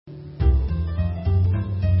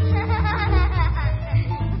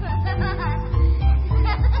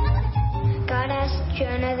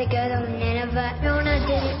Jonah to go to Nineveh. Jonah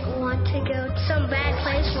didn't want to go to some bad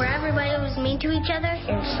place where everybody was mean to each other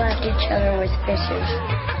and slapped each other with fishes.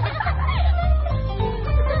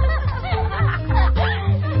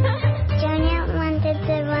 Jonah wanted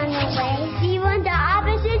to run away. He went the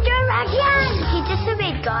opposite direction. He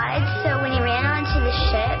disobeyed God, so when he ran onto the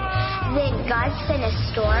ship, then God sent a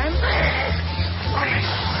storm.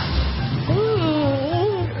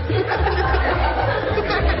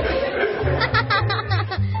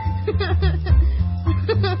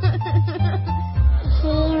 He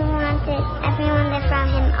wanted everyone to throw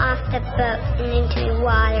him off the boat and into the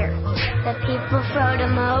water. The people throwed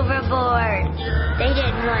him overboard. They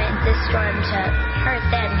didn't want the storm to hurt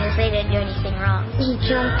them because they didn't do anything wrong. He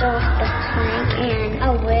jumped off the plank and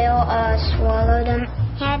a whale swallowed him.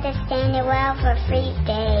 He had to stay in the well for 3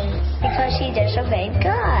 days because he disobeyed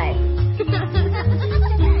God.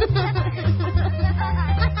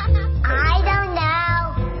 I don't know.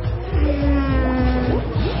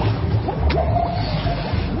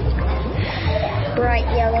 Bright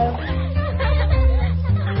yellow.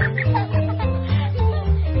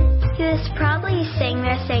 He was probably sitting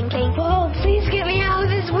there thinking, "Oh, please get me out of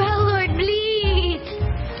this well, Lord, please."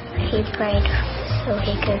 He prayed so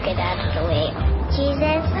he could get out of the whale.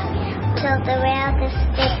 Jesus told the whale to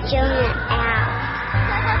spit Jonah out.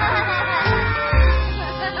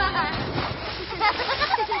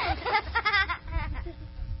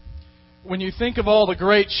 When you think of all the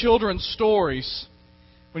great children's stories,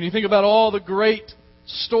 when you think about all the great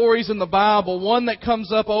stories in the Bible, one that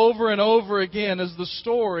comes up over and over again is the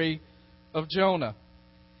story of Jonah.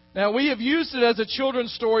 Now, we have used it as a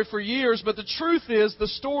children's story for years, but the truth is the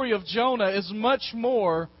story of Jonah is much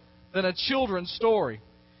more than a children's story.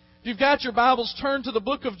 If you've got your Bibles, turn to the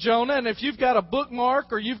book of Jonah, and if you've got a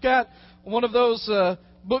bookmark or you've got one of those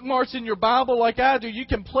bookmarks in your Bible like I do, you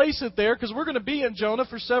can place it there because we're going to be in Jonah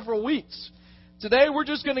for several weeks. Today we're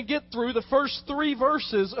just going to get through the first 3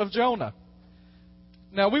 verses of Jonah.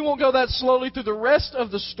 Now, we won't go that slowly through the rest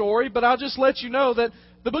of the story, but I'll just let you know that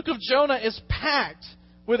the book of Jonah is packed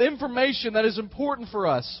with information that is important for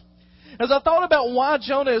us. As I thought about why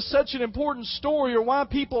Jonah is such an important story or why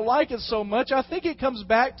people like it so much, I think it comes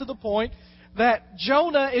back to the point that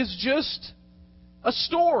Jonah is just a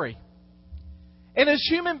story. And as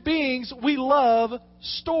human beings, we love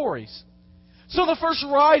stories. So the first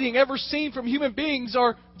writing ever seen from human beings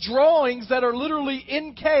are drawings that are literally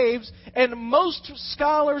in caves, and most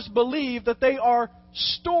scholars believe that they are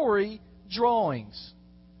story drawings.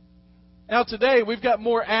 Now today, we've got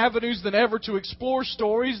more avenues than ever to explore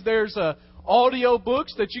stories. There's audio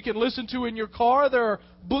books that you can listen to in your car. There are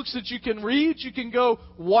books that you can read. You can go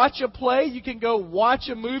watch a play. You can go watch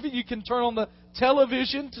a movie. You can turn on the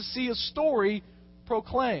television to see a story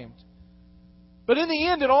proclaimed. But in the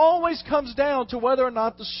end, it always comes down to whether or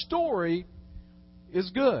not the story is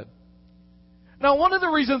good. Now, one of the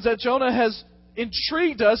reasons that Jonah has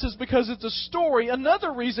intrigued us is because it's a story.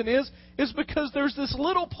 Another reason is because there's this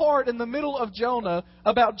little part in the middle of Jonah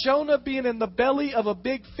about Jonah being in the belly of a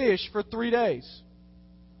big fish for 3 days.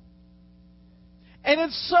 And in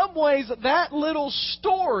some ways, that little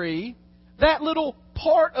story, that little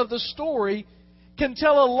part of the story, can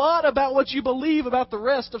tell a lot about what you believe about the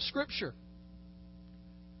rest of Scripture.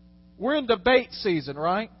 We're in debate season,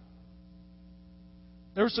 right?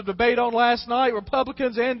 There was some debate on last night.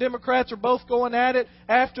 Republicans and Democrats are both going at it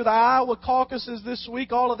after the Iowa caucuses this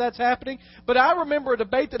week. All of that's happening. But I remember a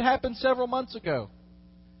debate that happened several months ago.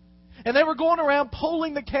 And they were going around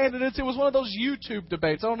polling the candidates. It was one of those YouTube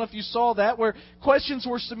debates. I don't know if you saw that, where questions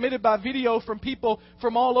were submitted by video from people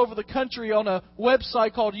from all over the country on a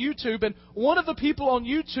website called YouTube. And one of the people on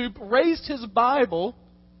YouTube raised his Bible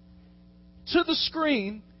to the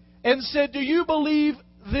screen and said, "Do you believe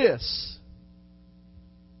this?"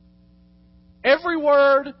 Every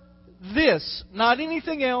word, this. Not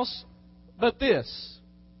anything else, but this.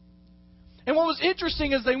 And what was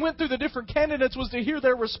interesting as they went through the different candidates was to hear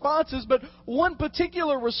their responses. But one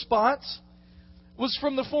particular response was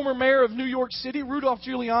from the former mayor of New York City, Rudolph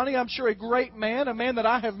Giuliani. I'm sure a great man, a man that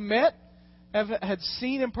I have met, had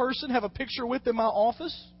seen in person, have a picture with in my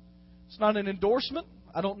office. It's not an endorsement.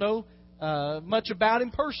 I don't know much about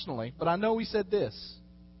him personally, but I know he said this.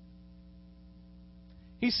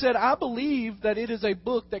 He said, "I believe that it is a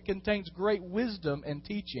book that contains great wisdom and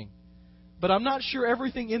teaching. But I'm not sure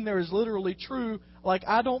everything in there is literally true. Like,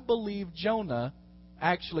 I don't believe Jonah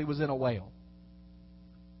actually was in a whale."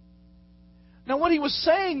 Now, what he was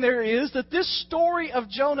saying there is that this story of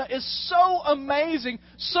Jonah is so amazing,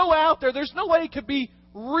 so out there, there's no way it could be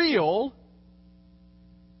real.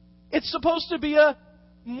 It's supposed to be a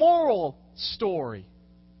moral story.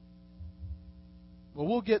 Well,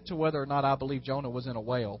 we'll get to whether or not I believe Jonah was in a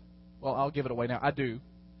whale. Well, I'll give it away now. I do.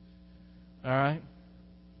 All right?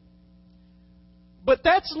 But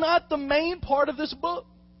that's not the main part of this book.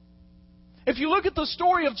 If you look at the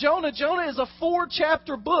story of Jonah, Jonah is a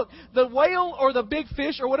 4-chapter book. The whale or the big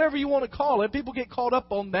fish or whatever you want to call it, people get caught up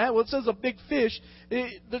on that. Well, it says a big fish.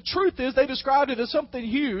 The truth is they described it as something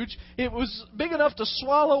huge. It was big enough to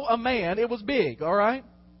swallow a man. It was big, all right?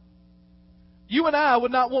 You and I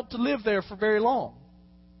would not want to live there for very long.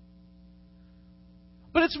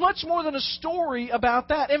 But it's much more than a story about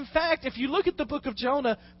that. In fact, if you look at the book of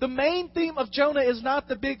Jonah, the main theme of Jonah is not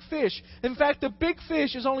the big fish. In fact, the big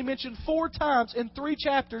fish is only mentioned 4 times in 3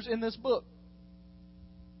 chapters in this book.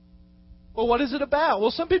 Well, what is it about?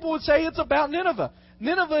 Well, some people would say it's about Nineveh.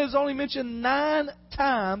 Nineveh is only mentioned 9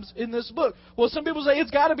 times in this book. Well, some people say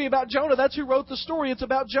it's got to be about Jonah. That's who wrote the story. It's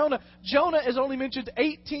about Jonah. Jonah is only mentioned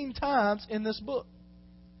 18 times in this book.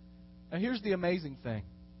 Now, here's the amazing thing.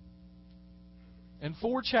 In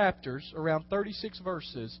 4 chapters, around 36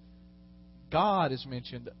 verses, God is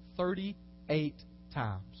mentioned 38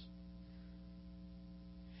 times.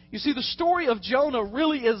 You see, the story of Jonah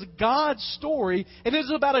really is God's story, and it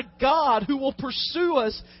is about a God who will pursue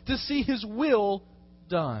us to see His will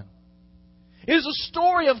done. It is a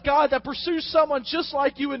story of God that pursues someone just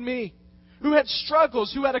like you and me, who had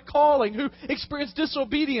struggles, who had a calling, who experienced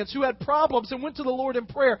disobedience, who had problems and went to the Lord in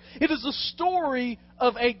prayer. It is a story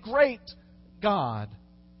of a great God.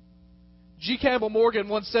 G. Campbell Morgan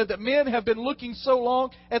once said that men have been looking so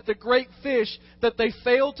long at the great fish that they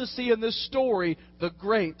fail to see in this story the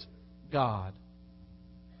great God.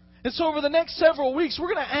 And so over the next several weeks,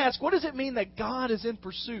 we're going to ask, what does it mean that God is in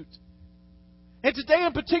pursuit? And today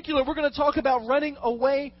in particular, we're going to talk about running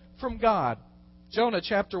away from God. Jonah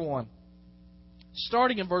chapter 1.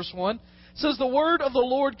 Starting in verse 1, it says, "The word of the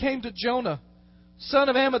Lord came to Jonah, son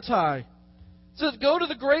of Amittai. It says, go to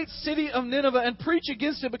the great city of Nineveh and preach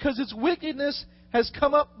against it, because its wickedness has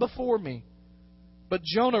come up before me." But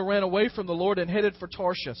Jonah ran away from the Lord and headed for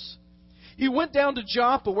Tarshish. He went down to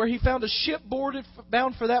Joppa, where he found a ship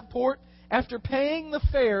bound for that port. After paying the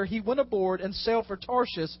fare, he went aboard and sailed for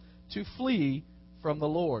Tarshish to flee from the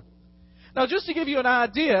Lord. Now, just to give you an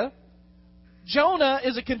idea, Jonah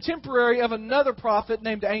is a contemporary of another prophet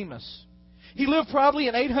named Amos. He lived probably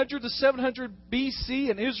in 800 to 700 BC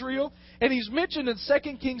in Israel, and he's mentioned in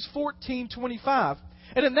 2 Kings 14:25.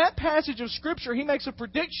 And in that passage of Scripture, he makes a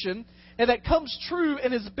prediction, and that comes true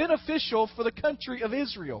and is beneficial for the country of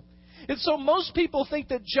Israel. And so most people think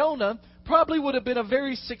that Jonah probably would have been a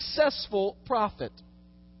very successful prophet.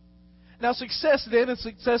 Now, success then and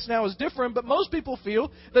success now is different, but most people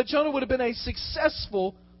feel that Jonah would have been a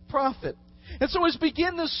successful prophet. And so as we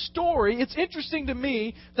begin this story, it's interesting to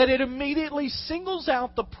me that it immediately singles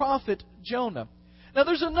out the prophet Jonah. Now,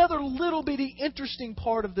 there's another little bitty interesting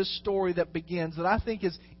part of this story that begins that I think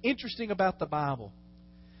is interesting about the Bible.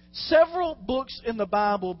 Several books in the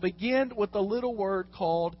Bible begin with a little word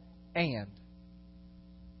called "and."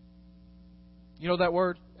 You know that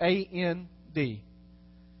word? A-N-D.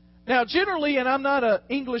 Now, generally, and I'm not an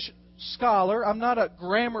English scholar, I'm not a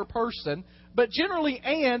grammar person, but generally,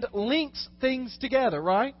 "and" links things together,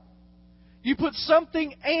 right? You put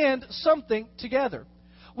something and something together.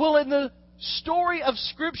 Well, in the story of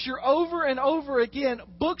Scripture, over and over again,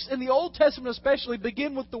 books in the Old Testament especially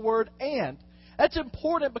begin with the word "and." That's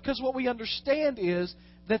important because what we understand is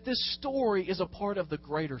that this story is a part of the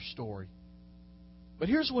greater story. But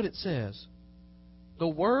here's what it says. The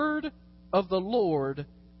word of the Lord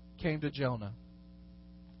came to Jonah.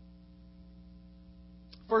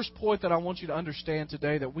 First point that I want you to understand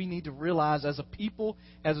today that we need to realize as a people,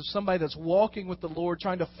 as somebody that's walking with the Lord,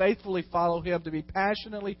 trying to faithfully follow Him, to be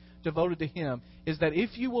passionately devoted to Him, is that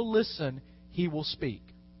if you will listen, He will speak.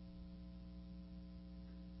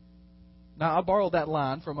 Now, I borrowed that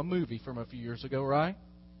line from a movie from a few years ago, right?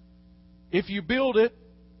 If you build it,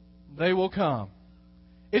 they will come.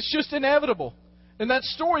 It's just inevitable. In that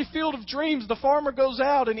story, Field of Dreams, the farmer goes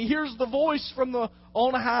out and he hears the voice from the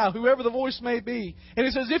on high, whoever the voice may be. And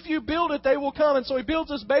he says, if you build it, they will come. And so he builds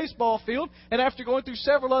this baseball field. And after going through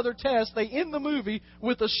several other tests, they end the movie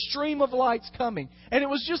with a stream of lights coming. And it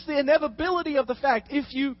was just the inevitability of the fact,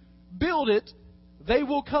 if you build it, they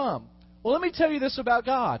will come. Well, let me tell you this about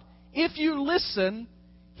God. If you listen,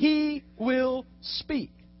 He will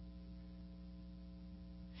speak.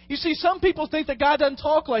 You see, some people think that God doesn't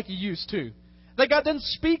talk like He used to. That God doesn't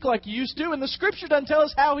speak like He used to. And the Scripture doesn't tell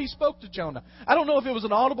us how He spoke to Jonah. I don't know if it was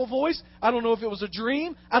an audible voice. I don't know if it was a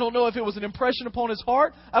dream. I don't know if it was an impression upon his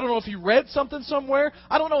heart. I don't know if he read something somewhere.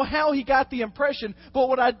 I don't know how he got the impression. But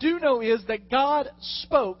what I do know is that God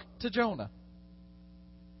spoke to Jonah.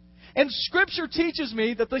 And Scripture teaches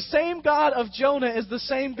me that the same God of Jonah is the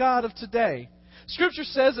same God of today. Scripture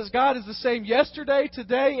says that God is the same yesterday,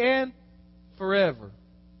 today, and forever.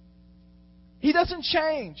 He doesn't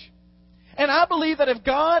change. And I believe that if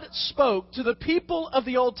God spoke to the people of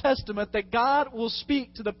the Old Testament, that God will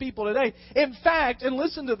speak to the people today. In fact, and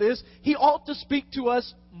listen to this, He ought to speak to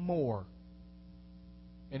us more.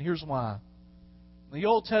 And here's why. In the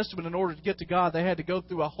Old Testament, in order to get to God, they had to go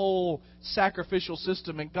through a whole sacrificial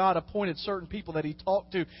system, and God appointed certain people that He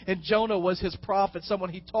talked to. And Jonah was His prophet, someone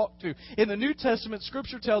He talked to. In the New Testament,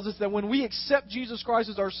 Scripture tells us that when we accept Jesus Christ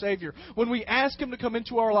as our Savior, when we ask Him to come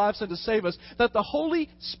into our lives and to save us, that the Holy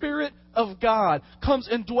Spirit of God comes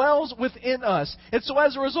and dwells within us. And so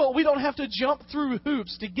as a result, we don't have to jump through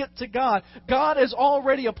hoops to get to God. God is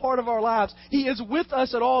already a part of our lives. He is with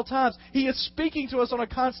us at all times. He is speaking to us on a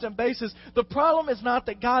constant basis. The problem is not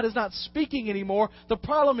that God is not speaking anymore. The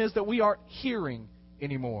problem is that we aren't hearing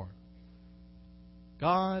anymore.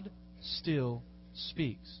 God still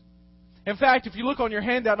speaks. In fact, if you look on your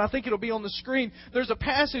handout, and I think it'll be on the screen, there's a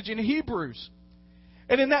passage in Hebrews.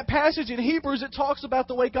 And in that passage in Hebrews, it talks about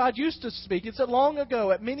the way God used to speak. It said long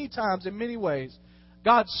ago, at many times, in many ways,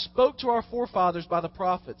 God spoke to our forefathers by the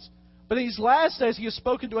prophets. But in these last days, He has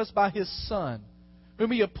spoken to us by His Son,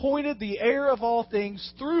 whom He appointed the heir of all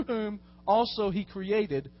things, through whom also He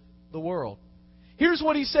created the world. Here's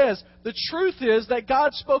what He says. The truth is that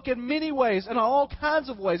God spoke in many ways, and in all kinds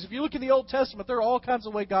of ways. If you look in the Old Testament, there are all kinds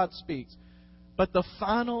of ways God speaks. But the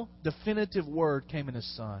final, definitive word came in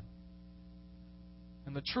His Son.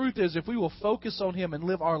 And the truth is, if we will focus on Him and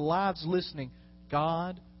live our lives listening,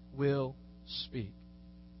 God will speak.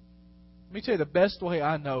 Let me tell you the best way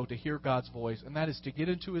I know to hear God's voice, and that is to get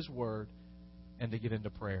into His Word and to get into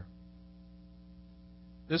prayer.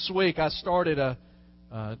 This week I started a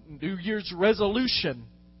New Year's resolution,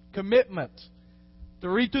 commitment, to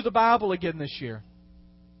read through the Bible again this year.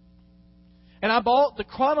 And I bought the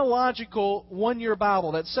chronological one-year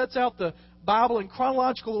Bible that sets out the Bible in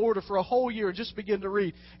chronological order for a whole year and just begin to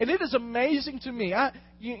read. And it is amazing to me.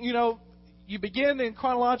 You begin in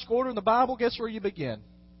chronological order in the Bible, guess where you begin?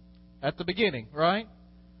 At the beginning, right?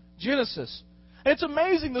 Genesis. And it's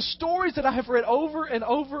amazing the stories that I have read over and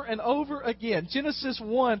over and over again. Genesis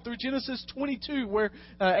 1 through Genesis 22, where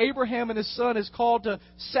Abraham and his son is called to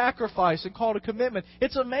sacrifice and called to commitment.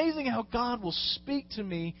 It's amazing how God will speak to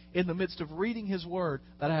me in the midst of reading His Word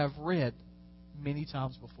that I have read many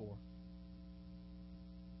times before.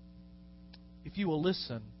 If you will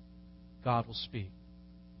listen, God will speak.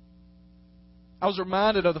 I was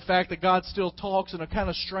reminded of the fact that God still talks in a kind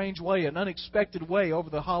of strange way, an unexpected way over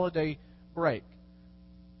the holiday break.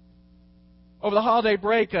 Over the holiday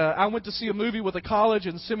break, I went to see a movie with a college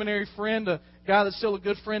and seminary friend, a guy that's still a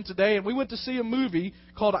good friend today, and we went to see a movie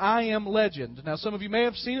called I Am Legend. Now, some of you may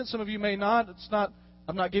have seen it, some of you may not.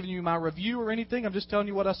 I'm not giving you my review or anything. I'm just telling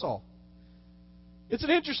you what I saw. It's an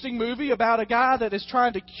interesting movie about a guy that is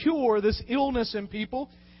trying to cure this illness in people.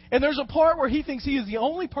 And there's a part where he thinks he is the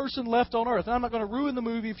only person left on earth. And I'm not going to ruin the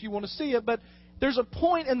movie if you want to see it, but there's a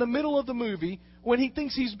point in the middle of the movie when he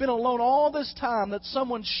thinks he's been alone all this time that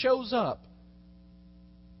someone shows up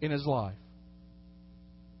in his life.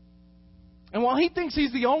 And while he thinks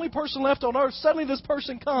he's the only person left on earth, suddenly this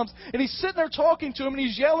person comes and he's sitting there talking to him and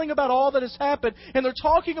he's yelling about all that has happened and they're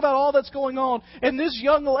talking about all that's going on. And this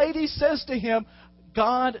young lady says to him,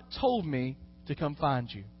 God told me to come find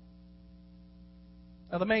you.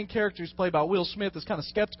 Now, the main character, who's played by Will Smith, is kind of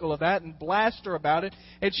skeptical of that and blasts her about it.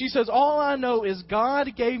 And she says, all I know is God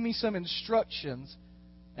gave me some instructions,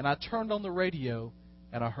 and I turned on the radio,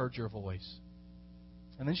 and I heard your voice.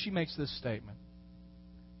 And then she makes this statement.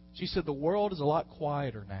 She said, the world is a lot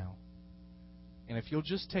quieter now. And if you'll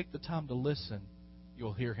just take the time to listen,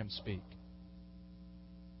 you'll hear Him speak.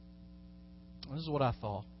 And this is what I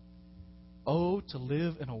thought. Oh, to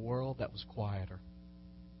live in a world that was quieter.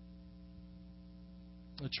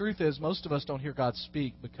 The truth is, most of us don't hear God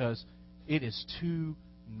speak because it is too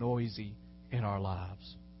noisy in our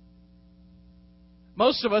lives.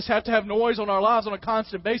 Most of us have to have noise on our lives on a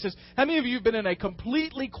constant basis. How many of you have been in a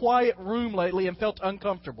completely quiet room lately and felt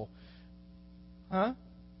uncomfortable? Huh?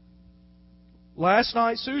 Last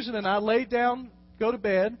night, Susan and I laid down, go to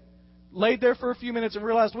bed, laid there for a few minutes and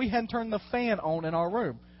realized we hadn't turned the fan on in our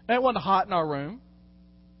room. Now, it wasn't hot in our room,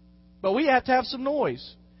 but we had to have some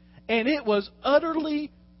noise. And it was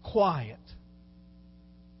utterly quiet.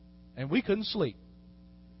 And we couldn't sleep.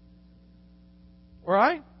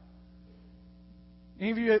 Right?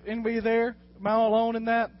 Anybody there? Am I alone in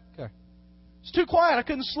that? Okay. It's too quiet. I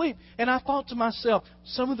couldn't sleep. And I thought to myself,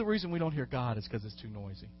 some of the reason we don't hear God is because it's too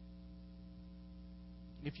noisy.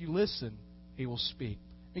 If you listen, He will speak.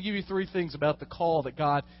 Let me give you three things about the call that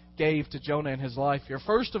God gave to Jonah in his life here.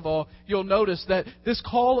 First of all, you'll notice that this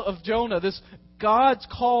call of Jonah, this God's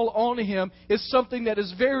call on him, is something that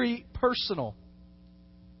is very personal.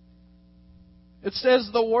 It says,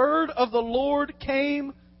 the word of the Lord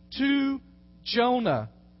came to Jonah.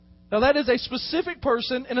 Now that is a specific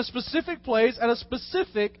person in a specific place at a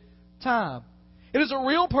specific time. It is a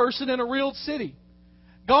real person in a real city.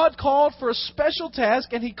 God called for a special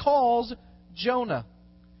task, and He calls Jonah.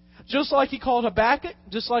 Just like He called Habakkuk,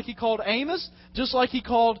 just like He called Amos, just like He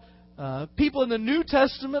called people in the New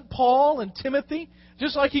Testament, Paul and Timothy,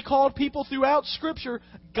 just like He called people throughout Scripture,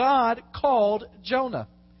 God called Jonah.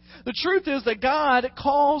 The truth is that God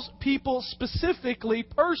calls people specifically,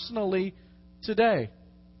 personally, today.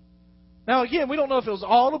 Now again, we don't know if it was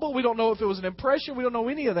audible, we don't know if it was an impression, we don't know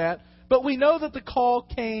any of that, but we know that the call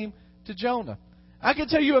came to Jonah. I can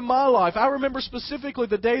tell you in my life, I remember specifically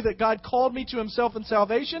the day that God called me to Himself in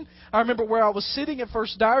salvation. I remember where I was sitting at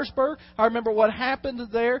First Dyersburg. I remember what happened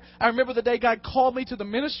there. I remember the day God called me to the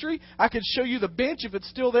ministry. I could show you the bench if it's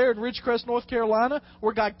still there in Ridgecrest, North Carolina,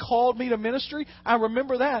 where God called me to ministry. I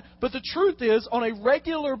remember that. But the truth is, on a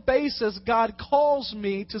regular basis, God calls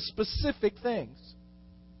me to specific things.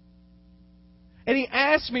 And He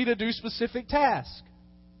asks me to do specific tasks.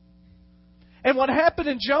 And what happened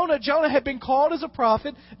in Jonah, Jonah had been called as a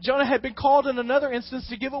prophet. Jonah had been called in another instance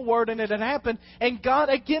to give a word, and it had happened. And God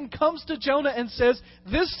again comes to Jonah and says,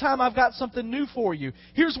 this time I've got something new for you.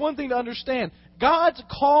 Here's one thing to understand. God's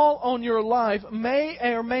call on your life may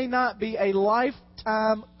or may not be a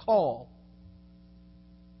lifetime call.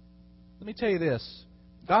 Let me tell you this.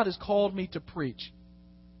 God has called me to preach.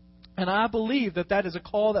 And I believe that that is a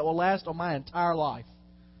call that will last on my entire life.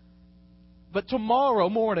 But tomorrow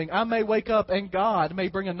morning, I may wake up and God may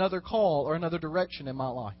bring another call or another direction in my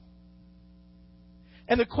life.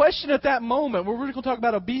 And the question at that moment, we're going to talk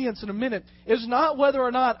about obedience in a minute, is not whether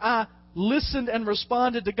or not I listened and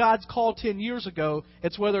responded to God's call 10 years ago.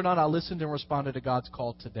 It's whether or not I listened and responded to God's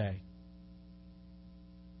call today.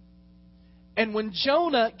 And when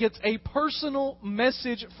Jonah gets a personal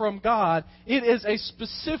message from God, it is a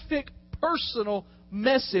specific personal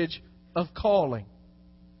message of calling.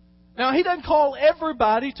 Now, He doesn't call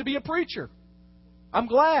everybody to be a preacher. I'm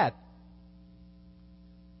glad.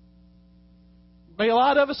 Be a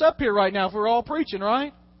lot of us up here right now if we're all preaching,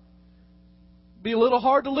 right? Be a little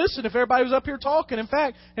hard to listen if everybody was up here talking. In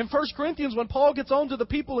fact, in 1 Corinthians, when Paul gets on to the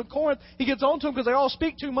people in Corinth, he gets on to them because they all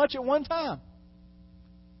speak too much at one time.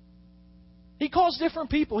 He calls different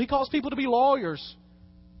people. He calls people to be lawyers.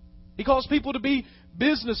 He calls people to be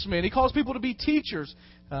businessmen. He calls people to be teachers.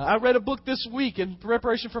 I read a book this week in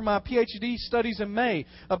preparation for my PhD studies in May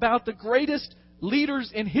about the greatest leaders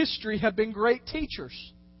in history have been great teachers.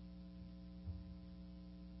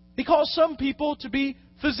 He calls some people to be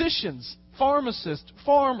physicians, pharmacists,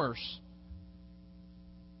 farmers.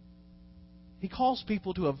 He calls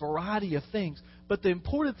people to a variety of things. But the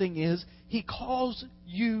important thing is, He calls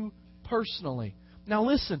you personally. Now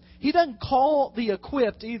listen, He doesn't call the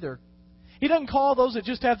equipped either. He doesn't call those that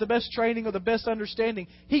just have the best training or the best understanding.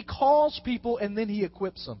 He calls people and then He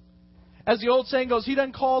equips them. As the old saying goes, He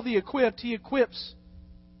doesn't call the equipped, He equips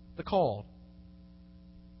the called.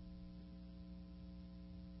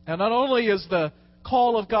 Now not only is the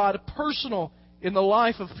call of God personal in the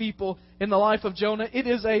life of people, in the life of Jonah, it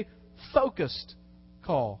is a focused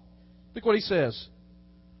call. Look what he says.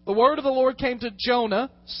 The word of the Lord came to Jonah,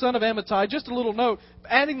 son of Amittai. Just a little note.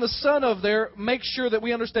 Adding the son of there makes sure that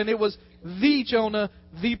we understand it was the Jonah,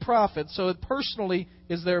 the prophet. So it personally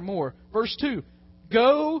is there more. Verse 2.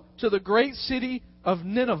 Go to the great city of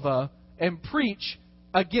Nineveh and preach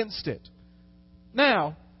against it.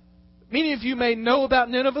 Now, many of you may know about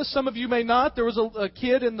Nineveh. Some of you may not. There was a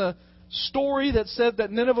kid in the story that said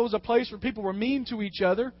that Nineveh was a place where people were mean to each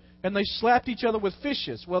other and they slapped each other with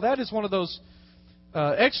fishes. Well, that is one of those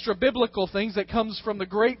extra biblical things that comes from the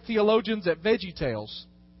great theologians at VeggieTales.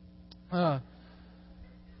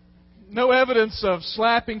 No evidence of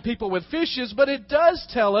slapping people with fishes, but it does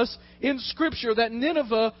tell us in Scripture that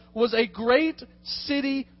Nineveh was a great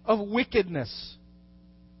city of wickedness.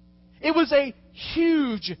 It was a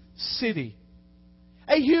huge city.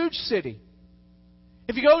 A huge city.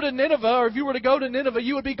 If you go to Nineveh, or if you were to go to Nineveh,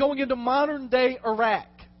 you would be going into modern-day Iraq.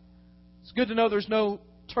 It's good to know there's no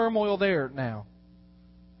turmoil there now.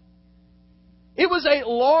 It was a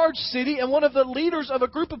large city and one of the leaders of a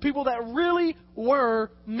group of people that really were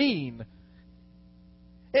mean.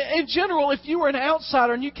 In general, if you were an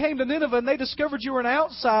outsider and you came to Nineveh and they discovered you were an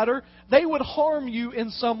outsider, they would harm you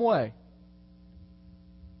in some way.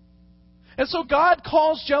 And so God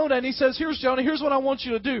calls Jonah and He says, here's Jonah, here's what I want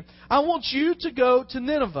you to do. I want you to go to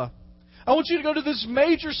Nineveh. I want you to go to this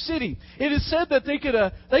major city. It is said that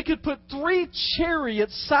they could put 3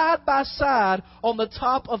 chariots side by side on the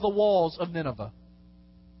top of the walls of Nineveh.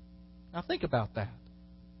 Now think about that.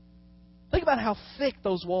 Think about how thick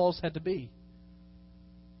those walls had to be.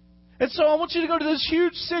 And so I want you to go to this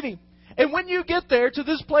huge city. And when you get there to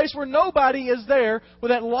this place where nobody is there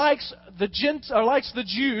that likes the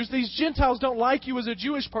Jews, these Gentiles don't like you as a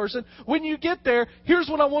Jewish person. When you get there, here's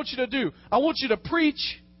what I want you to do. I want you to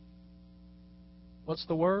preach. What's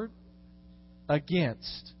the word?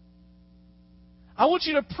 Against. I want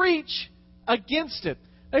you to preach against it.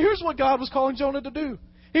 Now here's what God was calling Jonah to do.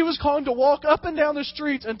 He was calling to walk up and down the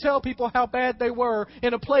streets and tell people how bad they were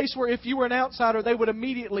in a place where if you were an outsider, they would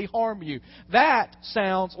immediately harm you. That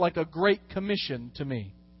sounds like a great commission to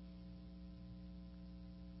me.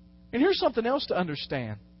 And here's something else to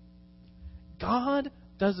understand. God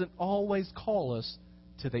doesn't always call us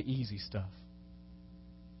to the easy stuff.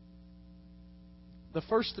 The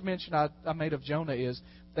first mention I made of Jonah is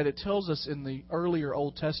that it tells us in the earlier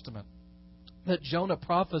Old Testament that Jonah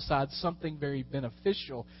prophesied something very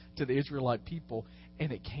beneficial to the Israelite people,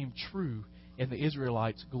 and it came true, and the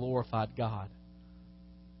Israelites glorified God.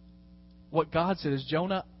 What God said is,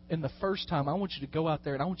 Jonah, in the first time, I want you to go out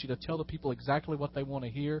there and I want you to tell the people exactly what they want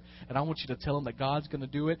to hear, and I want you to tell them that God's going to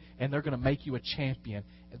do it, and they're going to make you a champion.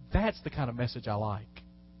 And that's the kind of message I like.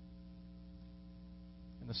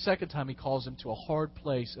 And the second time He calls them to a hard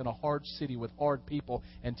place in a hard city with hard people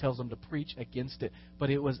and tells them to preach against it.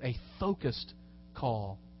 But it was a focused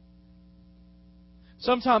call.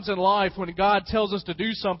 Sometimes in life, when God tells us to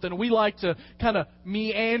do something, we like to kind of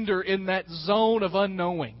meander in that zone of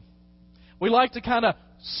unknowing. We like to kind of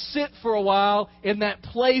sit for a while in that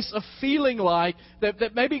place of feeling like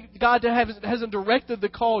that maybe God hasn't directed the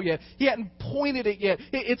call yet. He hadn't pointed it yet.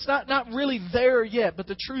 It's not really there yet. But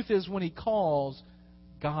the truth is, when He calls,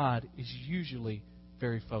 God is usually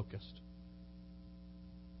very focused.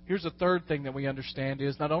 Here's the third thing that we understand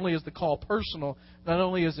is not only is the call personal, not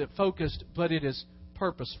only is it focused, but it is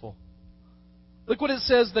purposeful. Look what it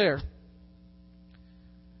says there.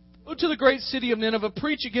 Go to the great city of Nineveh,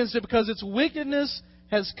 preach against it because its wickedness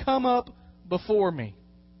has come up before me.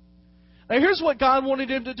 Now here's what God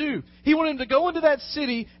wanted him to do. He wanted him to go into that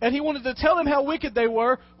city and He wanted to tell them how wicked they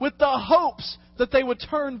were with the hopes that they would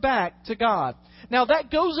turn back to God. Now that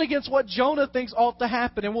goes against what Jonah thinks ought to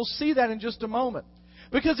happen, and we'll see that in just a moment.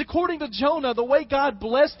 Because according to Jonah, the way God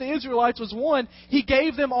blessed the Israelites was, 1, He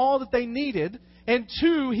gave them all that they needed, and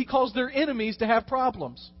 2, He caused their enemies to have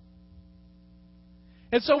problems.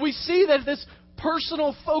 And so we see that this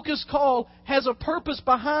personal focus call has a purpose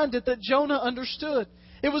behind it that Jonah understood.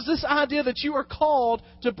 It was this idea that you are called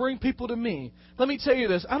to bring people to me. Let me tell you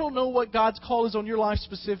this. I don't know what God's call is on your life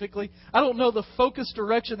specifically. I don't know the focused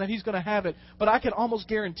direction that He's going to have it. But I can almost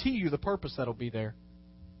guarantee you the purpose that will be there.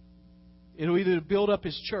 It'll either build up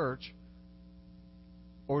His church,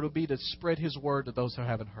 or it'll be to spread His word to those who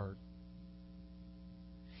haven't heard.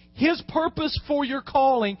 His purpose for your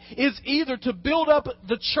calling is either to build up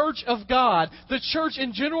the church of God, the church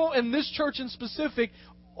in general and this church in specific,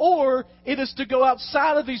 or it is to go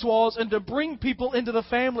outside of these walls and to bring people into the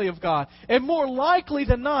family of God. And more likely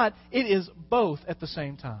than not, it is both at the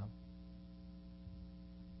same time.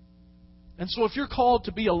 And so if you're called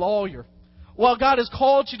to be a lawyer, while God has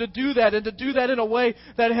called you to do that and to do that in a way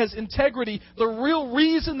that has integrity, the real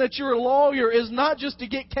reason that you're a lawyer is not just to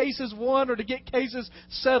get cases won or to get cases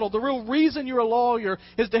settled. The real reason you're a lawyer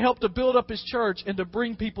is to help to build up His church and to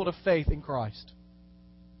bring people to faith in Christ.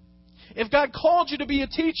 If God called you to be a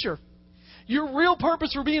teacher, your real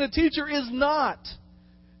purpose for being a teacher is not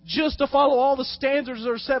just to follow all the standards that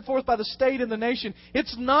are set forth by the state and the nation.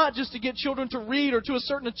 It's not just to get children to read or to a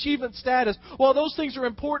certain achievement status. While those things are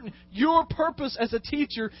important, your purpose as a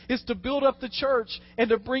teacher is to build up the church and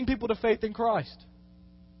to bring people to faith in Christ.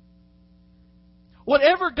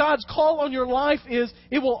 Whatever God's call on your life is,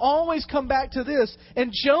 it will always come back to this.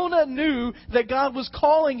 And Jonah knew that God was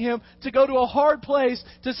calling him to go to a hard place,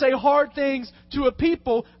 to say hard things to a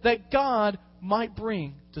people that God might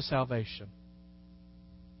bring to salvation.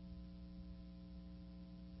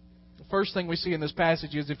 The first thing we see in this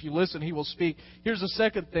passage is, if you listen, He will speak. Here's the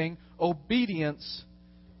second thing. Obedience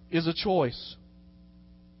is a choice.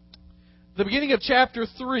 The beginning of chapter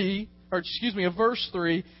 3, of verse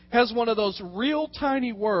 3, has one of those real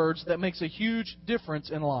tiny words that makes a huge difference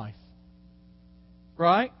in life.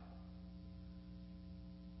 Right?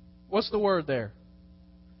 What's the word there?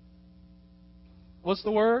 What's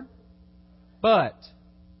the word? But.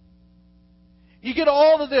 You get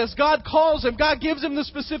all of this. God calls him. God gives him the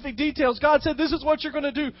specific details. God said, this is what you're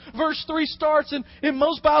going to do. Verse 3 starts, and in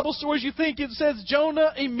most Bible stories you think it says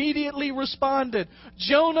Jonah immediately responded.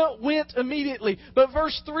 Jonah went immediately. But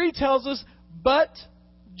verse 3 tells us, but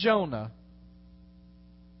Jonah.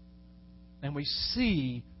 And we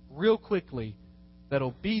see real quickly that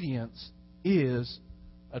obedience is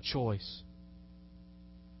a choice.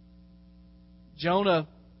 Jonah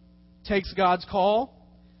takes God's call.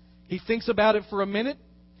 He thinks about it for a minute.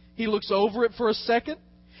 He looks over it for a second.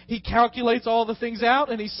 He calculates all the things out,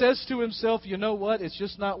 and he says to himself, you know what? It's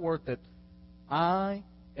just not worth it. I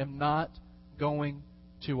am not going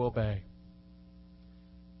to obey.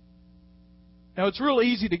 Now, it's real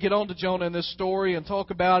easy to get onto Jonah in this story and talk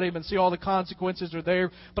about him and see all the consequences are there.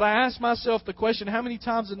 But I ask myself the question, how many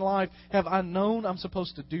times in life have I known I'm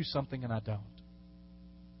supposed to do something and I don't?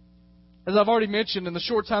 As I've already mentioned, in the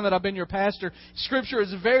short time that I've been your pastor, Scripture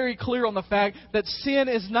is very clear on the fact that sin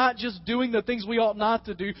is not just doing the things we ought not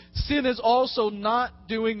to do. Sin is also not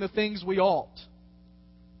doing the things we ought.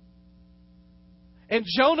 And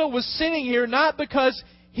Jonah was sinning here not because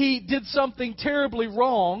he did something terribly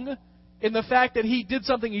wrong, in the fact that he did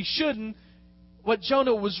something he shouldn't. What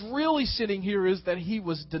Jonah was really sinning here is that he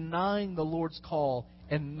was denying the Lord's call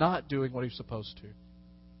and not doing what he was supposed to.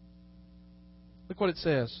 Look what it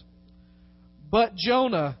says. But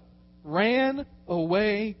Jonah ran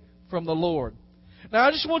away from the Lord. Now,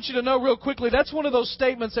 I just want you to know real quickly, that's one of those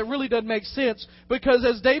statements that really doesn't make sense, because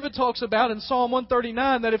as David talks about in Psalm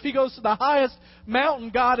 139, that if he goes to the highest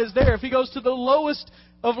mountain, God is there. If he goes to the lowest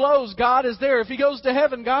of lows, God is there. If he goes to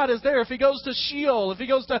heaven, God is there. If he goes to Sheol, if he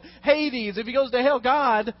goes to Hades, if he goes to hell,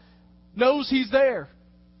 God knows he's there.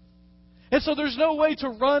 And so there's no way to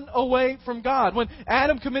run away from God. When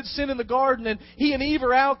Adam commits sin in the garden and he and Eve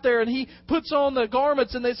are out there and he puts on the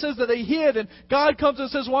garments and it says that they hid, and God comes and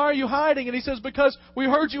says, why are you hiding? And he says, because we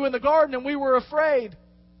heard you in the garden and we were afraid.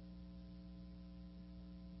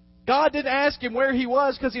 God didn't ask him where he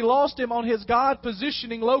was because he lost him on his God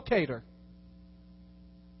positioning locator.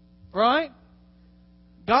 Right?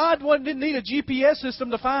 God didn't need a GPS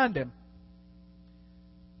system to find him.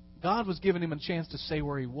 God was giving him a chance to say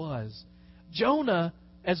where he was. Jonah,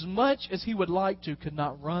 as much as he would like to, could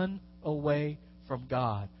not run away from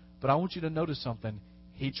God. But I want you to notice something.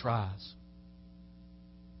 He tries.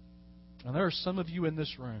 And there are some of you in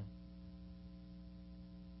this room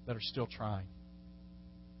that are still trying.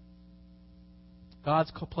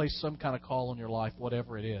 God's placed some kind of call on your life,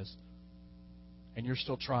 whatever it is, and you're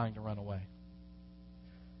still trying to run away.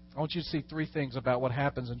 I want you to see three things about what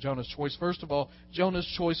happens in Jonah's choice. First of all, Jonah's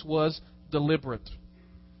choice was deliberate.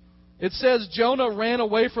 It says Jonah ran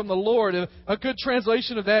away from the Lord. A good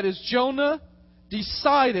translation of that is Jonah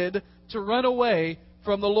decided to run away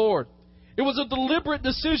from the Lord. It was a deliberate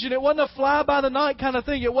decision. It wasn't a fly-by-the-night kind of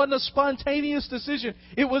thing. It wasn't a spontaneous decision.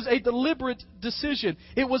 It was a deliberate decision.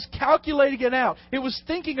 It was calculating it out. It was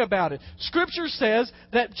thinking about it. Scripture says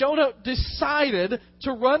that Jonah decided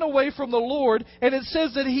to run away from the Lord, and it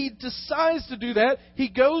says that he decides to do that. He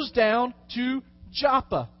goes down to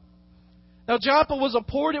Joppa. Now, Joppa was a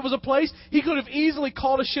port. It was a place. He could have easily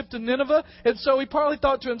called a ship to Nineveh. And so he probably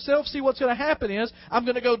thought to himself, see, what's going to happen is I'm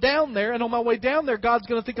going to go down there. And on my way down there, God's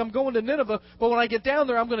going to think I'm going to Nineveh. But when I get down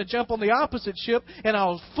there, I'm going to jump on the opposite ship and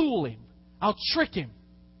I'll fool him. I'll trick him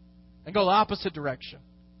and go the opposite direction.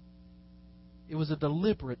 It was a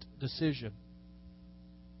deliberate decision.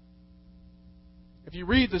 If you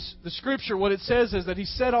read the Scripture, what it says is that he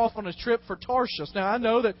set off on a trip for Tarshish. Now, I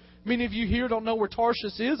know that many of you here don't know where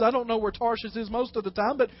Tarshish is. I don't know where Tarshish is most of the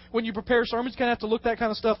time, but when you prepare sermons, you kind of have to look that kind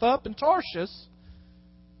of stuff up. And Tarshish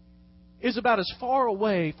is about as far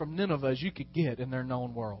away from Nineveh as you could get in their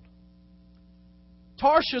known world.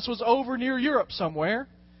 Tarshish was over near Europe somewhere.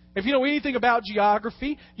 If you know anything about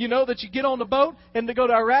geography, you know that you get on the boat, and to go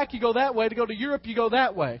to Iraq, you go that way. To go to Europe, you go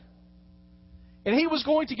that way. And he was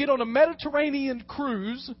going to get on a Mediterranean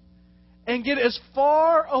cruise and get as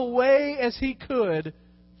far away as he could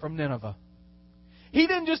from Nineveh. He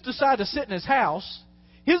didn't just decide to sit in his house.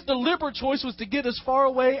 His deliberate choice was to get as far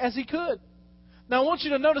away as he could. Now I want you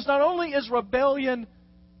to notice, not only is rebellion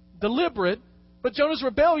deliberate, but Jonah's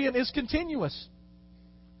rebellion is continuous.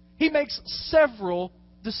 He makes several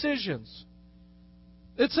decisions.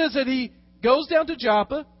 It says that he goes down to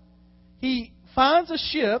Joppa, he finds a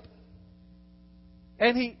ship,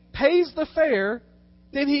 and he pays the fare,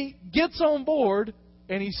 then he gets on board,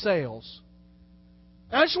 and he sails.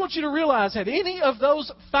 Now, I just want you to realize that any of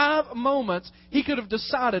those 5 moments, he could have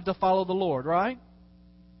decided to follow the Lord, right?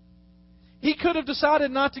 He could have decided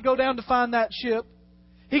not to go down to find that ship.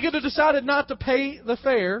 He could have decided not to pay the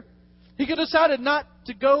fare. He could have decided not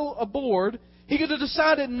to go aboard. He could have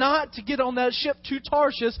decided not to get on that ship to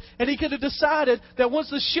Tarshish, and he could have decided that once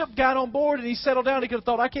the ship got on board and he settled down, he could have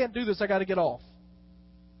thought, I can't do this, I got to get off.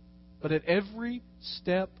 But at every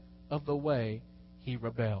step of the way, he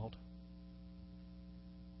rebelled.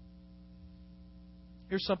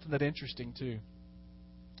 Here's something that's interesting, too.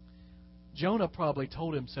 Jonah probably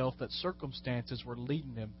told himself that circumstances were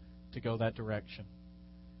leading him to go that direction.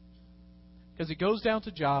 Because he goes down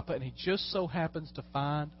to Joppa and he just so happens to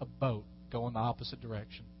find a boat going the opposite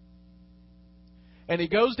direction. And he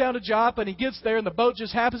goes down to Joppa and he gets there and the boat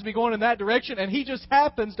just happens to be going in that direction and he just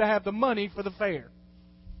happens to have the money for the fare.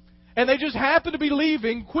 And they just happen to be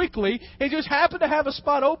leaving quickly. They just happen to have a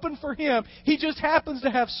spot open for him. He just happens to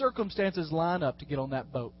have circumstances line up to get on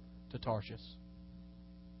that boat to Tarshish.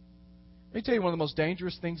 Let me tell you, one of the most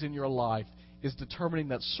dangerous things in your life is determining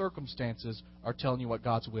that circumstances are telling you what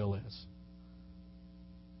God's will is.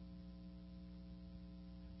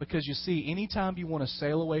 Because you see, anytime you want to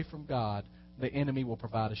sail away from God, the enemy will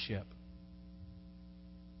provide a ship.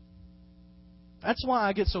 That's why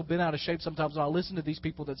I get so bent out of shape sometimes when I listen to these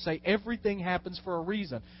people that say everything happens for a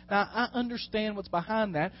reason. Now, I understand what's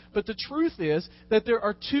behind that, but the truth is that there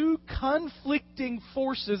are two conflicting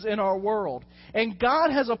forces in our world. And God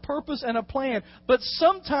has a purpose and a plan, but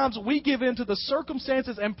sometimes we give in to the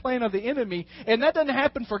circumstances and plan of the enemy, and that doesn't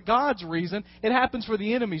happen for God's reason, it happens for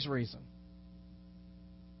the enemy's reason.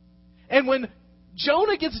 And when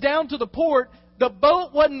Jonah gets down to the port, the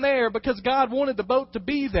boat wasn't there because God wanted the boat to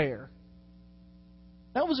be there.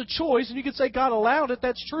 That was a choice, and you could say God allowed it,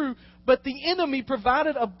 that's true. But the enemy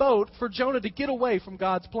provided a boat for Jonah to get away from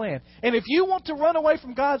God's plan. And if you want to run away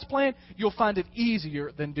from God's plan, you'll find it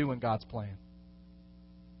easier than doing God's plan.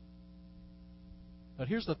 But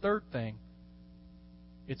here's the third thing.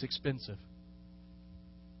 It's expensive.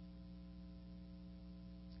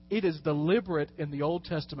 It is deliberate in the Old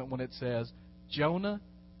Testament when it says, Jonah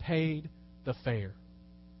paid the fare.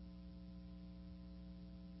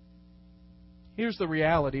 Here's the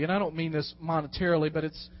reality, and I don't mean this monetarily, but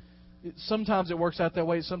sometimes it works out that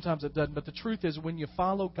way, sometimes it doesn't. But the truth is, when you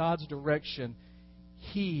follow God's direction,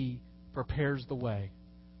 He prepares the way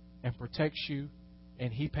and protects you,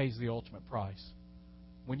 and He pays the ultimate price.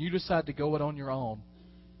 When you decide to go it on your own,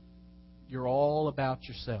 you're all about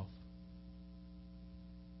yourself.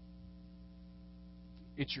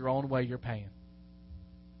 It's your own way you're paying.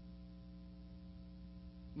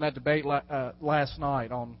 In that debate last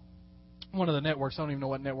night on one of the networks, I don't even know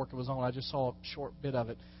what network it was on, I just saw a short bit of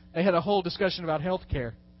it. They had a whole discussion about health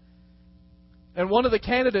care. And one of the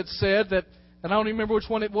candidates said that, and I don't even remember which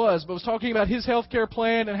one it was, but was talking about his health care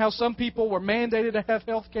plan and how some people were mandated to have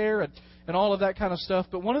health care and all of that kind of stuff.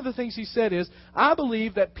 But one of the things he said is, I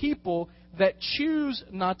believe that people that choose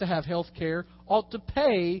not to have health care ought to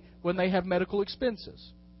pay when they have medical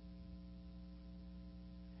expenses.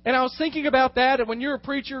 And I was thinking about that, and when you're a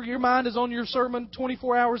preacher, your mind is on your sermon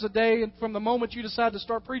 24 hours a day and from the moment you decide to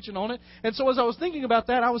start preaching on it. And so as I was thinking about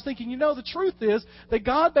that, I was thinking, the truth is that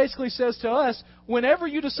God basically says to us, whenever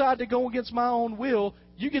you decide to go against my own will,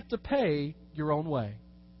 you get to pay your own way.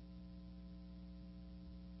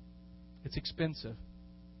 It's expensive.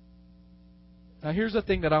 Now here's the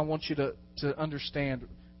thing that I want you to understand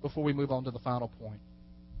before we move on to the final point.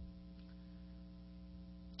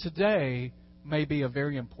 Today may be a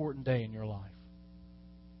very important day in your life.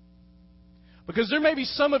 Because there may be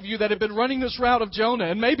some of you that have been running this route of Jonah,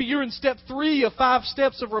 and maybe you're in step 3 of 5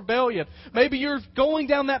 steps of rebellion. Maybe you're going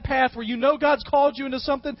down that path where you know God's called you into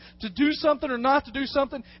something, to do something or not to do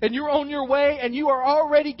something, and you're on your way, and you are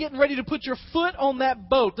already getting ready to put your foot on that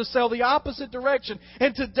boat to sail the opposite direction.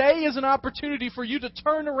 And today is an opportunity for you to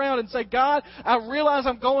turn around and say, God, I realize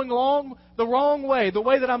I'm going along the wrong way, the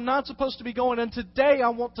way that I'm not supposed to be going, and today I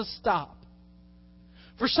want to stop.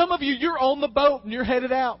 For some of you, you're on the boat and you're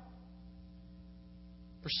headed out.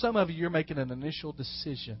 For some of you, you're making an initial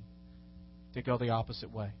decision to go the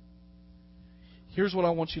opposite way. Here's what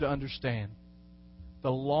I want you to understand.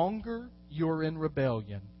 The longer you're in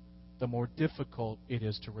rebellion, the more difficult it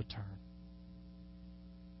is to return.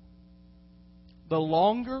 The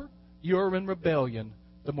longer you're in rebellion,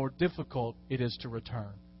 the more difficult it is to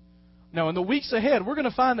return. Now, in the weeks ahead, we're going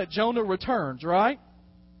to find that Jonah returns, right?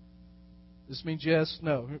 This means yes,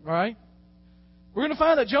 no, right? We're going to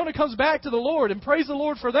find that Jonah comes back to the Lord, and praise the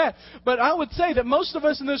Lord for that. But I would say that most of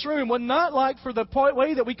us in this room would not like for the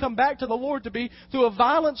way that we come back to the Lord to be through a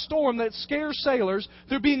violent storm that scares sailors,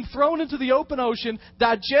 through being thrown into the open ocean,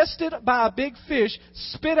 digested by a big fish,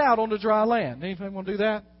 spit out onto dry land. Anybody want to do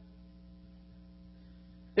that?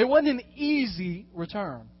 It wasn't an easy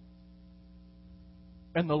return.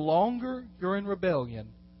 And the longer you're in rebellion,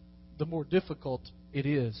 the more difficult it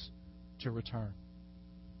is to return.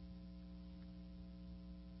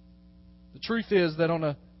 The truth is that on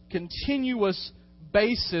a continuous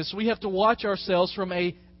basis, we have to watch ourselves from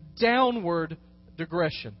a downward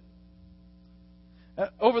digression.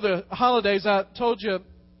 Over the holidays, I told you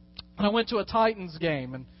I went to a Titans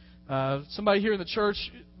game, and somebody here in the church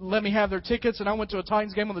let me have their tickets, and I went to a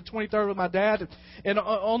Titans game on the 23rd with my dad. And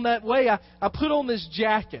on that way, I put on this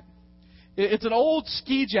jacket. It's an old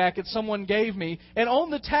ski jacket someone gave me, and on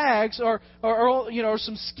the tags are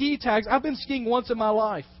some ski tags. I've been skiing once in my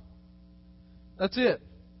life. That's it.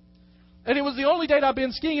 And it was the only date I've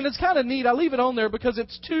been skiing, and it's kind of neat. I leave it on there because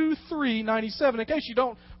it's 2/3/97. In case you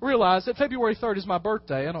don't realize that February 3rd is my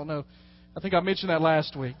birthday. I don't know. I think I mentioned that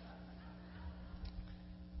last week.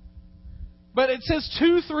 But it says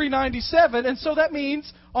 2/3/97, and so that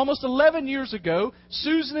means almost 11 years ago,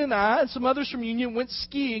 Susan and I and some others from Union went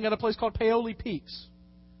skiing at a place called Paoli Peaks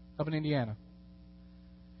up in Indiana.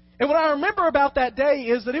 And what I remember about that day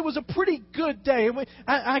is that it was a pretty good day.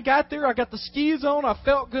 I got there, I got the skis on, I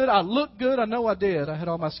felt good, I looked good. I know I did. I had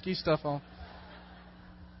all my ski stuff on.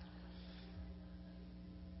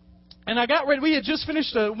 And I got ready. We had just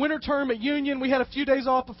finished a winter term at Union. We had a few days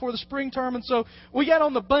off before the spring term, and so we got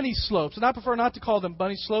on the bunny slopes. And I prefer not to call them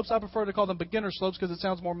bunny slopes. I prefer to call them beginner slopes because it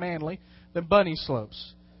sounds more manly than bunny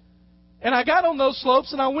slopes. And I got on those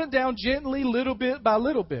slopes, and I went down gently, little bit by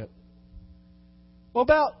little bit. Well,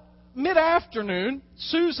 about mid-afternoon,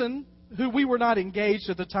 Susan, who we were not engaged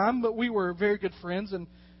at the time, but we were very good friends and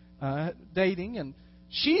dating, and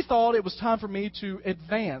she thought it was time for me to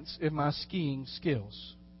advance in my skiing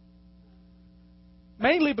skills.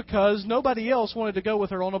 Mainly because nobody else wanted to go with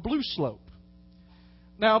her on a blue slope.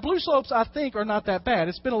 Now, blue slopes, I think, are not that bad.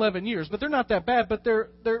 It's been 11 years, but they're not that bad, but they're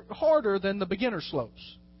harder than the beginner slopes.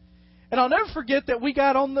 And I'll never forget that we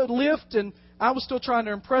got on the lift, and I was still trying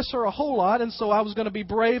to impress her a whole lot, and so I was going to be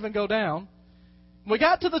brave and go down. We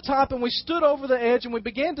got to the top, and we stood over the edge, and we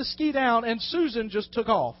began to ski down, and Susan just took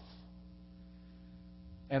off.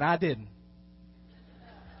 And I didn't.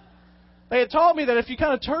 They had taught me that if you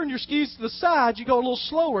kind of turn your skis to the side, you go a little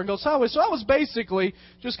slower and go sideways. So I was basically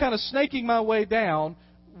just kind of snaking my way down,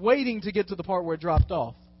 waiting to get to the part where it dropped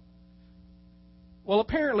off. Well,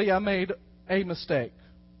 apparently I made a mistake.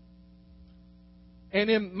 And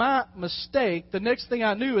in my mistake, the next thing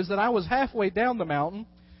I knew is that I was halfway down the mountain,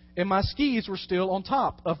 and my skis were still on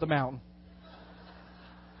top of the mountain.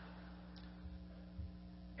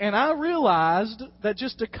 And I realized that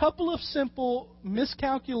just a couple of simple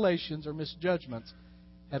miscalculations or misjudgments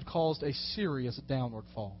had caused a serious downward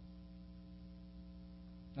fall.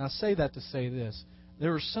 And I say that to say this.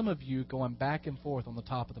 There are some of you going back and forth on the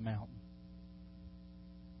top of the mountain.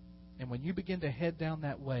 And when you begin to head down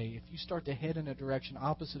that way, if you start to head in a direction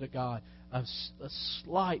opposite of God, a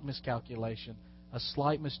slight miscalculation, a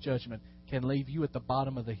slight misjudgment can leave you at the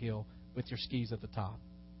bottom of the hill with your skis at the top.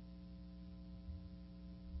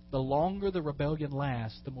 The longer the rebellion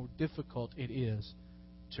lasts, the more difficult it is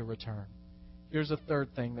to return. Here's a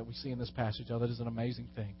third thing that we see in this passage, that is an amazing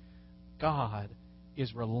thing. God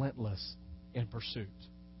is relentless in pursuit.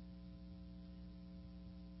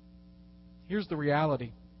 Here's the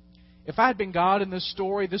reality. If I had been God in this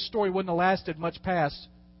story wouldn't have lasted much past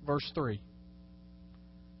verse 3.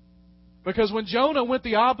 Because when Jonah went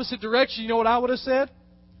the opposite direction, you know what I would have said?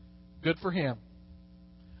 Good for him.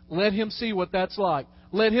 Let him see what that's like.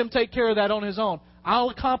 Let him take care of that on his own. I'll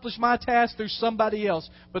accomplish my task through somebody else.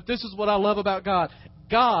 But this is what I love about God.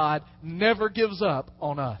 God never gives up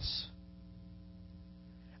on us.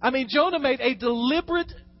 I mean, Jonah made a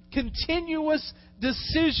deliberate, continuous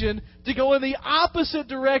decision to go in the opposite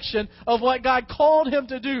direction of what God called him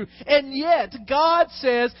to do. And yet, God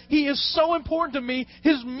says He is so important to me.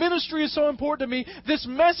 His ministry is so important to me. This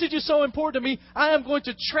message is so important to me. I am going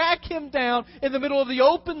to track him down in the middle of the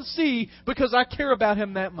open sea because I care about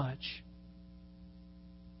him that much.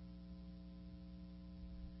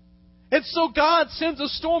 And so God sends a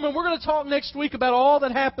storm, and we're going to talk next week about all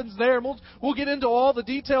that happens there. And we'll get into all the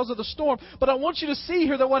details of the storm. But I want you to see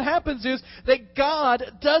here that what happens is that God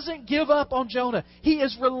doesn't give up on Jonah. He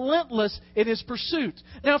is relentless in His pursuit.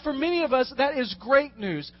 Now, for many of us, that is great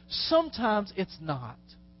news. Sometimes it's not.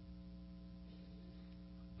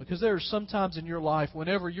 Because there are some times in your life,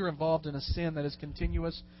 whenever you're involved in a sin that is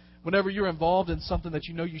continuous, whenever you're involved in something that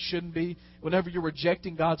you know you shouldn't be, whenever you're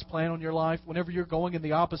rejecting God's plan on your life, whenever you're going in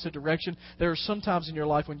the opposite direction, there are some times in your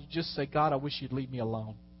life when you just say, God, I wish You'd leave me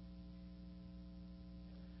alone.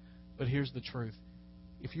 But here's the truth.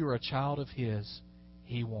 If you're a child of His,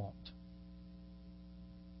 He won't.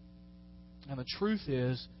 And the truth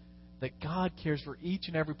is that God cares for each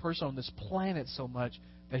and every person on this planet so much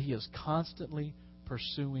that He is constantly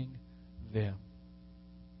pursuing them.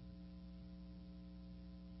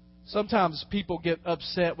 Sometimes people get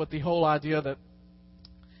upset with the whole idea that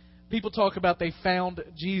people talk about they found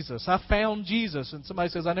Jesus. I found Jesus. And somebody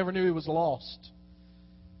says, I never knew he was lost.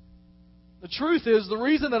 The truth is, the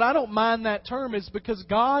reason that I don't mind that term is because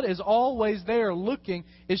God is always there looking.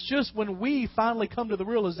 It's just when we finally come to the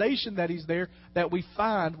realization that He's there that we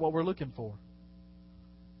find what we're looking for.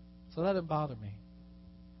 So that doesn't bother me.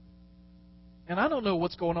 And I don't know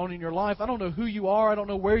what's going on in your life. I don't know who you are. I don't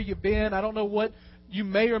know where you've been. I don't know what you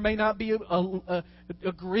may or may not be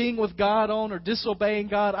agreeing with God on or disobeying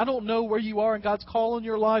God. I don't know where you are in God's call in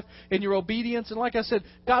your life and your obedience. And like I said,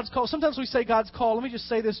 God's call. Sometimes we say God's call. Let me just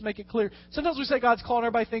say this and make it clear. Sometimes we say God's call and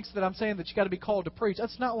everybody thinks that I'm saying that you got to be called to preach.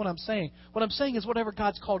 That's not what I'm saying. What I'm saying is whatever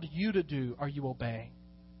God's called you to do, are you obeying?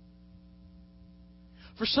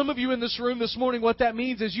 For some of you in this room this morning, what that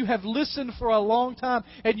means is you have listened for a long time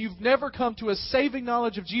and you've never come to a saving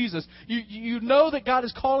knowledge of Jesus. You know that God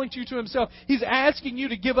is calling you to Himself. He's asking you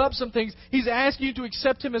to give up some things. He's asking you to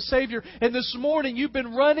accept Him as Savior. And this morning you've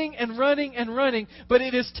been running and running and running, but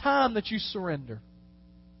it is time that you surrender.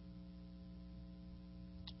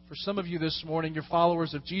 For some of you this morning, you're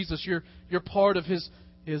followers of Jesus. You're part of His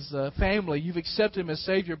family. You've accepted Him as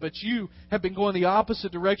Savior, but you have been going the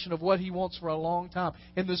opposite direction of what He wants for a long time.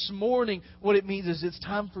 And this morning, what it means is it's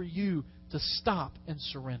time for you to stop and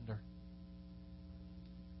surrender.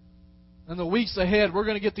 In the weeks ahead, we're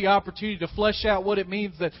going to get the opportunity to flesh out what it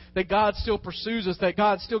means that God still pursues us, that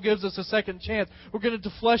God still gives us a second chance. We're going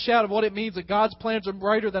to flesh out what it means that God's plans are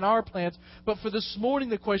greater than our plans. But for this morning,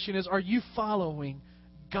 the question is, are you following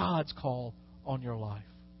God's call on your life?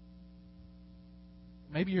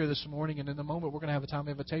 Maybe you're here this morning, and in a moment we're going to have a time of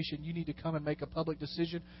invitation. You need to come and make a public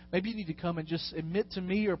decision. Maybe you need to come and just admit to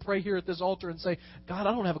me or pray here at this altar and say, God,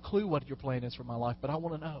 I don't have a clue what your plan is for my life, but I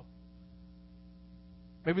want to know.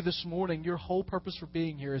 Maybe this morning your whole purpose for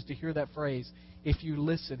being here is to hear that phrase, if you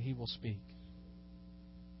listen, He will speak.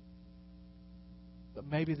 But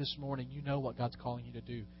maybe this morning you know what God's calling you to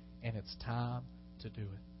do, and it's time to do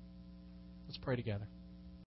it. Let's pray together.